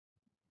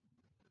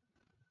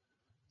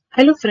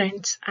Hello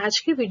friends, आज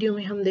के video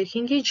में हम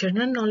देखेंगे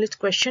general knowledge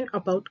question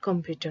about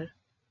computer.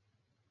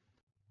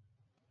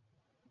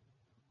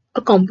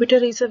 A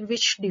computer is a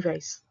which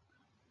device?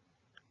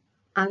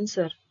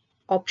 Answer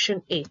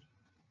option A,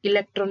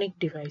 electronic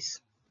device.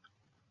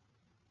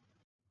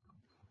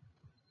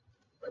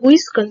 Who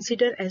is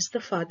considered as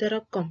the father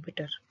of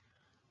computer?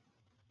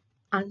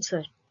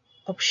 Answer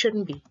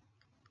option B,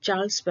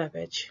 Charles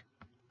Babbage.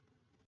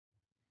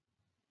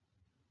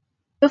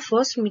 The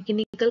first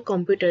mechanical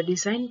computer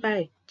designed by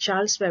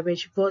Charles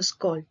Babbage was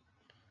called?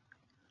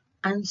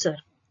 Answer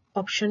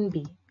option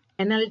B,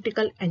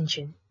 analytical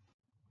engine.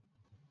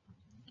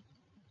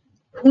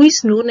 Who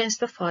is known as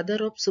the father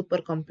of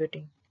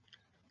supercomputing?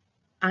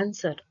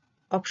 Answer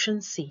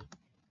option C,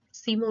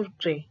 Seymour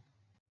Cray.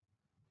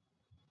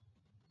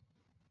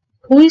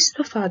 Who is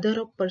the father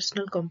of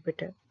personal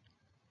computer?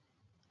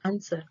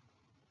 Answer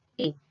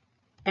A,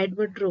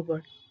 Edward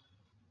Robert.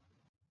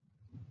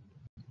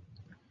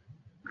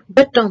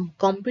 The term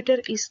computer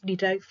is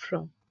derived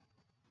from?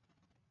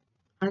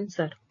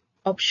 Answer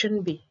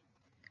option B,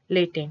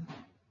 Latin.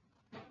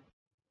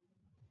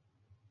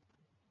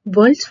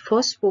 World's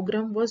first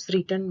program was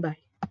written by?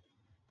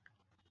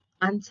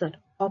 Answer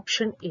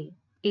option A,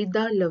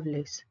 Ada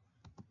Lovelace.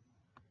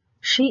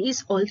 She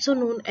is also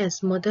known as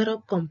mother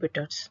of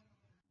computers.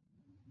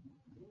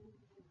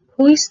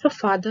 Who is the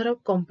father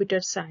of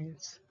computer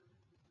science?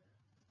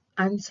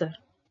 Answer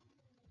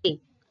A,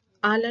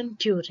 Alan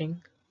Turing.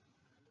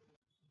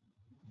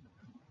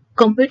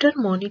 Computer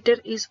monitor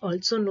is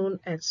also known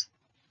as?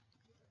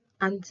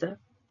 Answer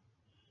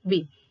B,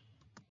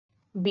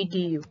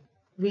 VDU,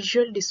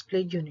 Visual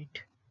Display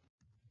Unit.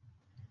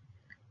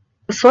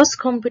 The first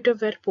computer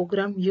were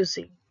programmed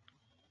using?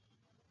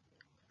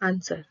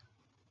 Answer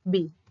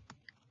B,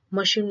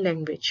 machine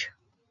language.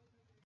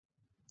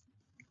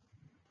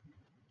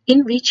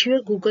 In which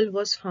year Google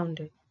was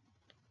founded?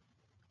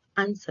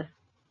 Answer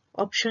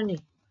option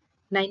A,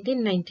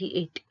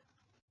 1998.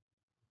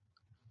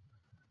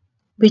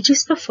 Which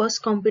is the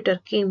first computer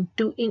came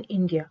to in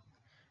India?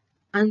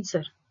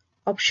 Answer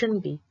option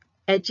B,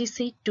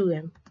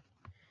 HEC-2M.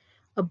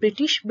 A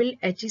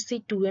British-built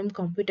HEC-2M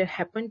computer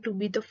happened to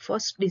be the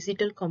first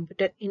digital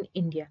computer in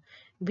India,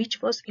 which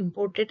was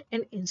imported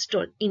and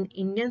installed in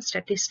Indian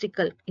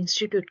Statistical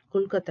Institute,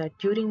 Kolkata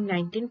during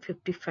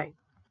 1955.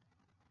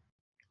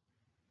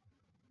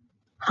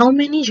 How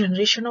many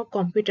generations of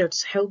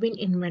computers have been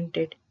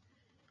invented?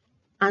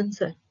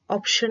 Answer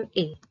option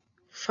A,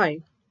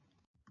 5.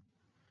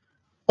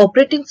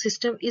 Operating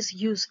system is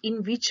used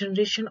in which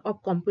generation of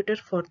computer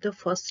for the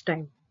first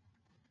time?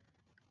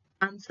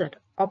 Answer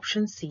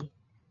option C,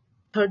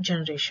 third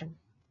generation.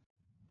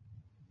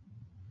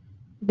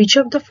 Which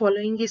of the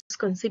following is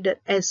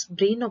considered as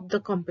brain of the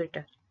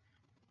computer?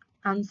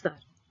 Answer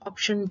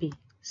option B,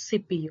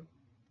 CPU.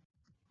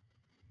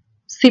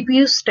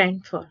 CPU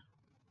stand for?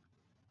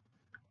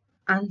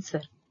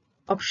 Answer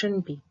option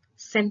B,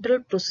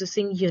 Central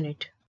Processing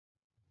Unit.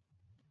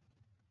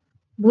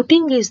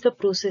 Booting is the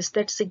process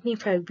that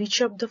signifies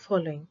which of the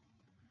following?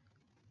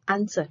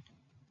 Answer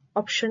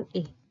option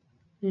A,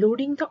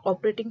 loading the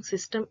operating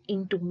system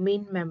into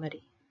main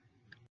memory.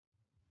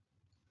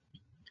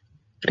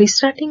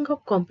 Restarting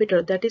of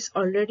computer that is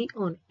already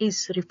on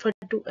is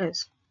referred to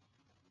as?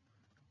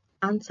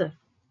 Answer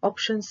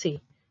option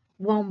C,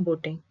 warm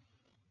booting.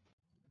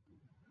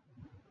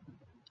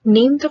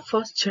 Name the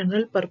first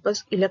general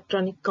purpose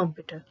electronic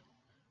computer.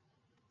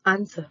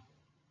 Answer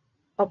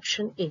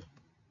option A,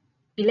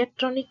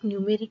 Electronic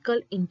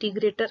Numerical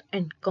Integrator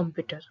and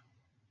Computer.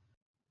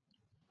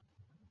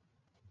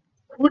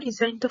 Who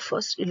designed the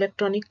first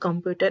electronic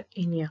computer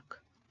ENIAC?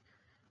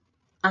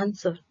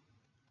 Answer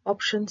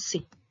option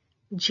C,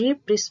 J.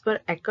 Brisper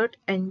Eckert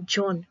and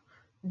John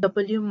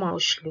W.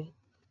 Mauchly.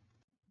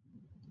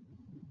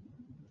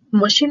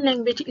 Machine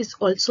language is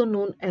also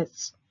known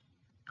as?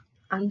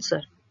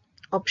 Answer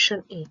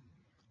option A,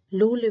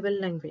 low-level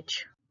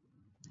language.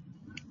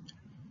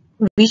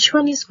 Which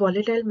one is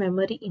volatile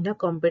memory in a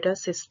computer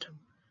system?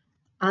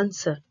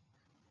 Answer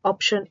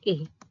option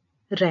A,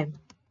 RAM.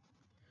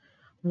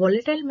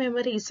 Volatile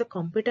memory is a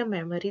computer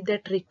memory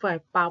that requires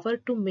power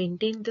to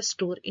maintain the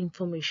stored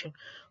information,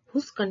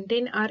 whose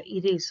contents are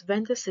erased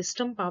when the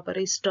system power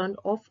is turned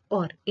off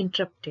or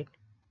interrupted.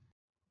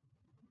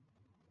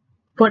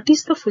 What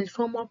is the full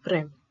form of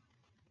RAM?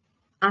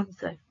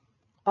 Answer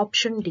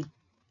option D,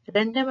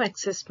 random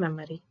access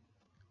memory.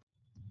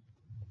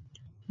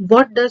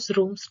 What does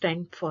ROM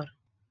stand for?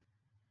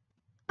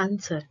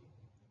 Answer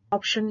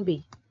option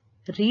B,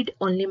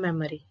 read-only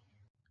memory.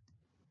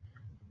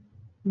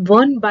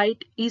 1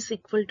 byte is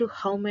equal to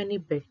how many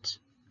bits?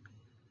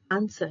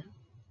 Answer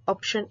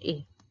option A,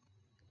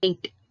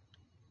 8.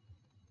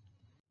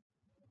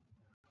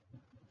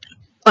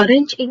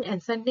 Arrange in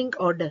ascending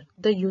order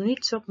the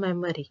units of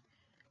memory: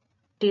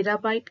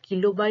 terabyte,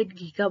 kilobyte,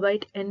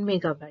 gigabyte and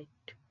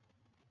megabyte.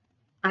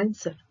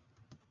 Answer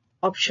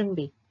option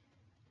B,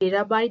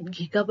 terabyte,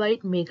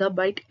 gigabyte,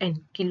 megabyte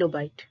and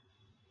kilobyte.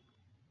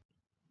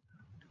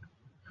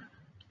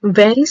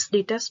 Where is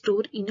data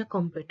stored in a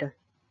computer?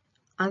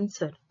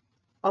 Answer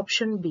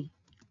Option B.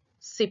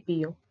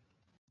 CPU.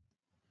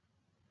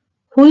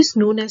 Who is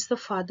known as the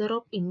father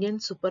of Indian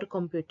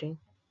supercomputing?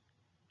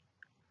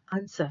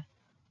 Answer.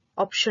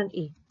 Option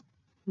A.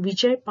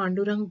 Vijay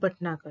Pandurang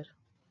Bhatnagar.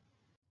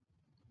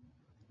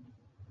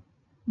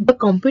 The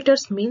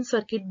computer's main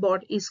circuit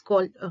board is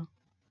called a.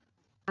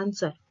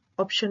 Answer.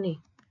 Option A.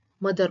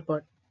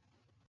 Motherboard.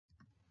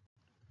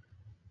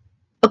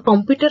 A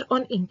computer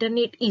on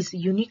internet is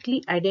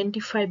uniquely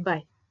identified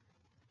by.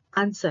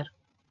 Answer.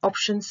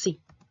 Option C.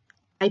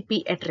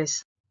 IP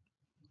address.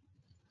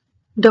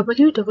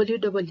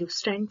 www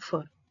stand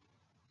for.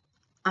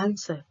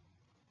 Answer.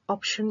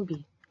 Option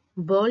B.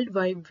 World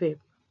Wide Web.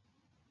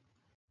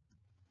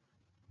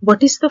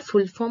 What is the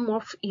full form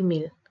of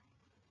email?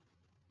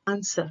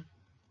 Answer.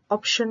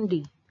 Option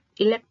D.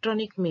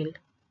 Electronic mail.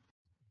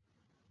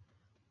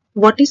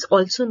 What is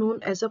also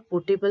known as a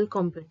portable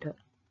computer?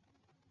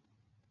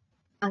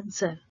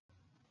 Answer.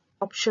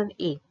 Option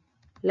A.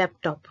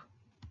 Laptop.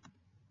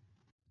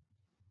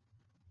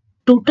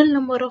 Total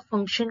number of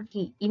function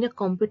key in a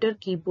computer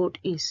keyboard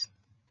is.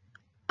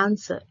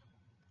 Answer.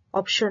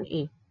 Option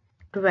A.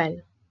 12.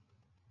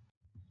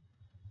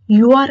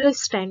 URL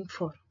stand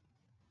for.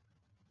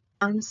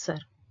 Answer.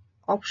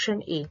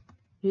 Option A.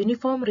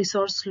 Uniform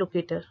Resource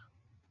Locator.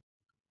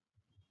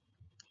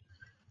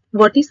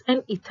 What is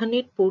an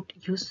Ethernet port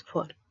used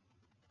for?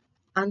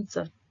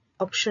 Answer.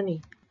 Option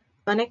A.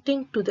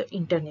 Connecting to the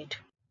internet.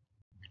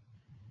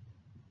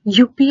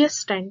 UPS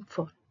stand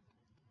for.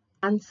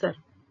 Answer.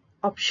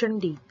 Option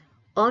D.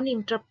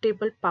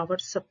 Uninterruptible power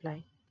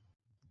supply.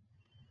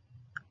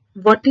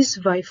 What is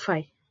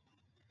Wi-Fi?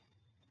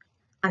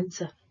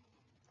 Answer.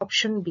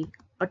 Option B.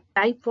 A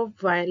type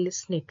of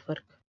wireless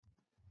network.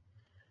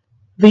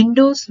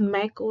 Windows,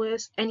 Mac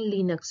OS and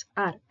Linux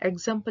are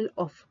example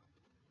of.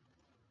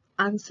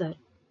 Answer.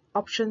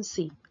 Option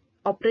C.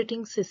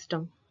 Operating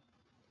system.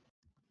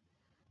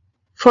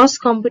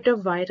 First computer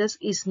virus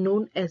is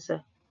known as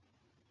a.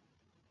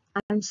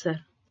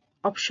 Answer.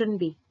 Option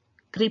B.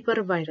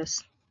 Creeper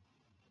virus.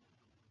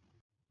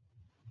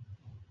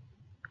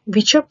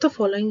 Which of the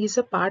following is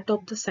a part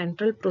of the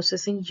central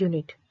processing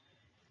unit?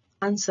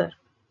 Answer.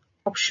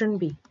 Option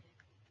B.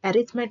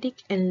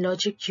 Arithmetic and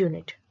logic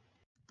unit.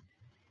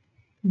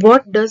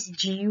 What does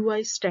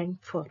GUI stand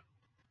for?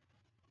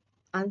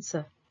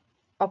 Answer.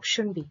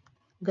 Option B.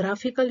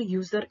 Graphical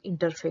User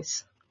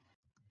Interface.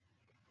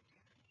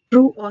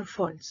 True or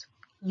false?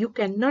 You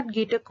cannot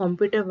get a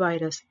computer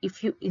virus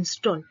if you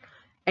install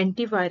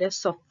antivirus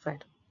software.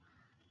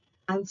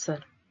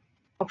 Answer.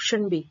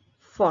 Option B.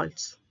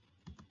 False.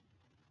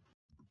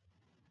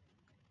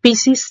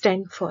 PC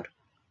stand for.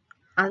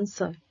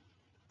 Answer.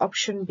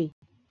 Option B.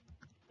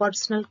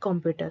 Personal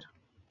computer.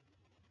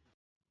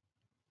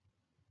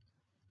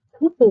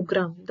 Who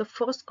programmed the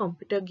first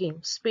computer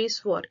game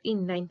Spacewar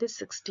in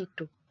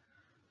 1962?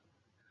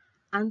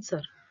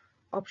 Answer.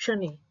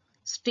 Option A.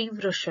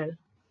 Steve Russell.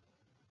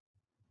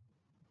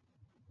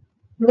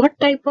 What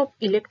type of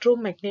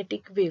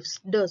electromagnetic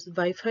waves does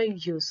Wi-Fi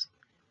use?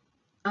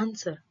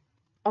 Answer.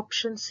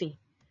 Option C.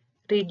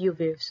 Radio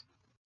waves.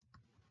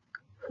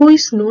 Who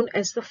is known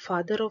as the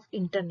father of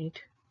internet?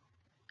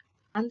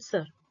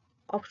 Answer.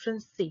 Option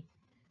C.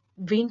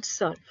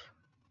 Windsurf.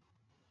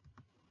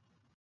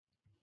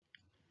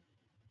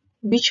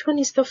 Which one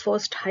is the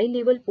first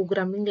high-level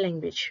programming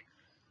language?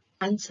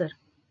 Answer.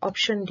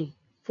 Option D.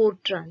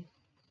 Fortran.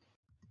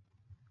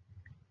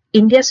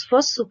 India's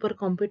first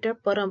supercomputer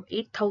PARAM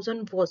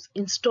 8000 was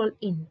installed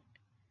in.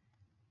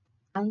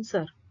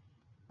 Answer.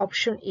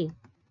 Option A.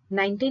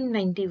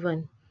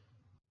 1991.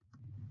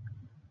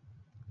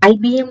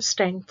 IBM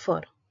stand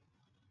for.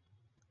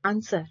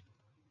 Answer.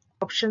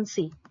 Option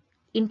C.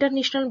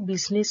 International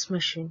Business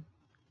Machine.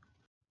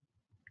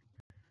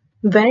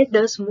 Where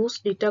does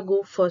most data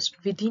go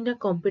first within a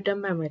computer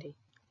memory?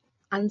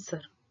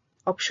 Answer.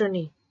 Option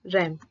A.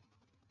 RAM.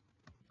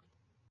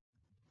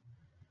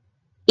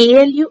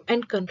 ALU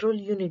and Control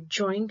Unit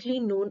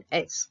jointly known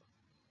as.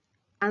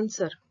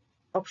 Answer.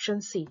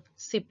 Option C.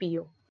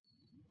 CPU.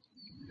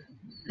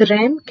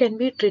 RAM can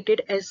be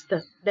treated as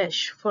the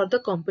dash for the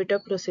computer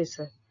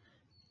processor.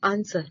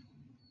 Answer.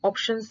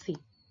 Option C.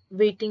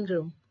 Waiting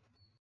room.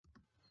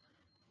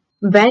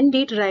 When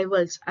did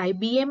rivals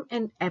IBM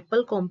and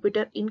Apple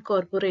Computer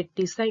Incorporated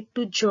decide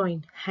to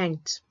join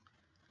hands?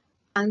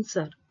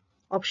 Answer.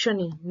 Option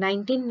A.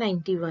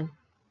 1991.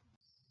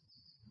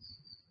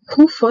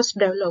 Who first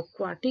developed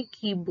QWERTY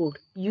keyboard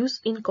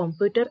used in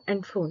computer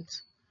and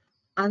phones?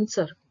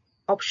 Answer.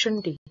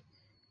 Option D.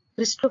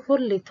 Christopher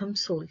Latham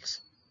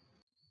Souls.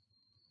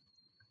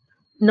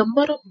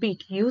 Number of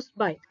bit used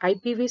by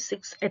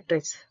IPv6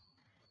 address.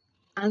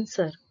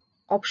 Answer.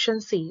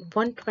 Option C.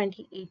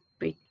 128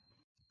 bit.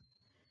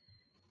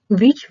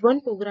 Which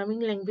one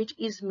programming language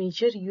is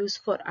major used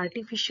for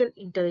artificial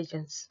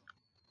intelligence?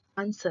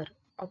 Answer.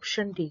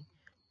 Option D.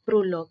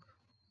 Prolog.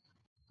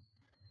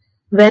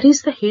 Where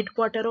is the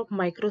headquarter of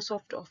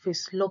Microsoft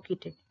Office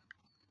located?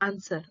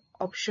 Answer.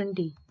 Option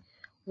D.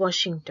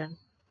 Washington.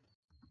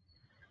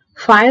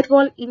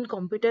 Firewall in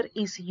computer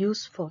is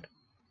used for.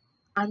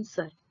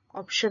 Answer.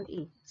 Option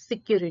A.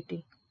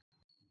 Security.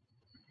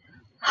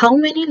 How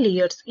many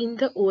layers in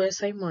the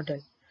OSI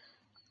model?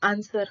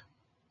 Answer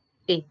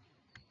A.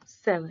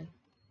 7.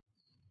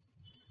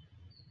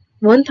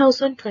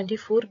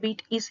 1024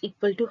 bit is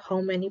equal to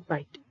how many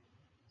byte?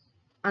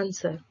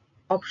 Answer.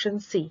 Option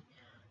C.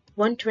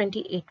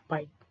 128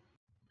 byte.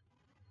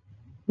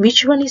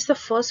 Which one is the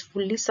first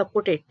fully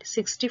supported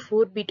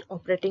 64-bit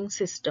operating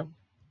system?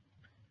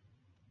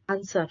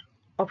 Answer.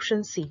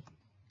 Option C.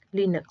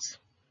 Linux.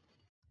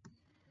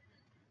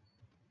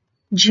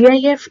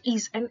 GIF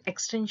is an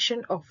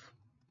extension of.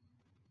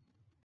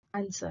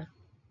 Answer.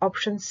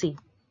 Option C.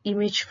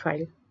 Image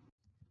file.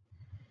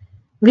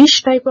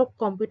 Which type of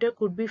computer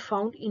could be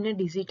found in a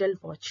digital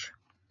watch?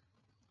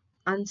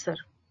 Answer.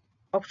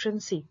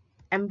 Option C.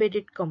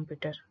 Embedded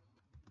computer.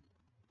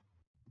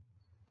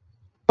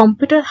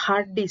 Computer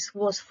hard disk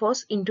was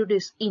first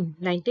introduced in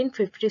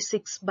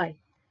 1956 by.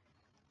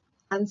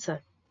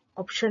 Answer.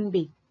 Option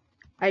B.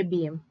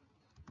 IBM.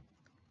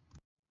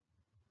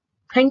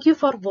 Thank you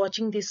for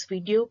watching this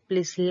video.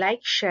 Please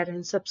like, share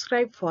and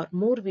subscribe for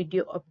more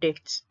video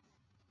updates.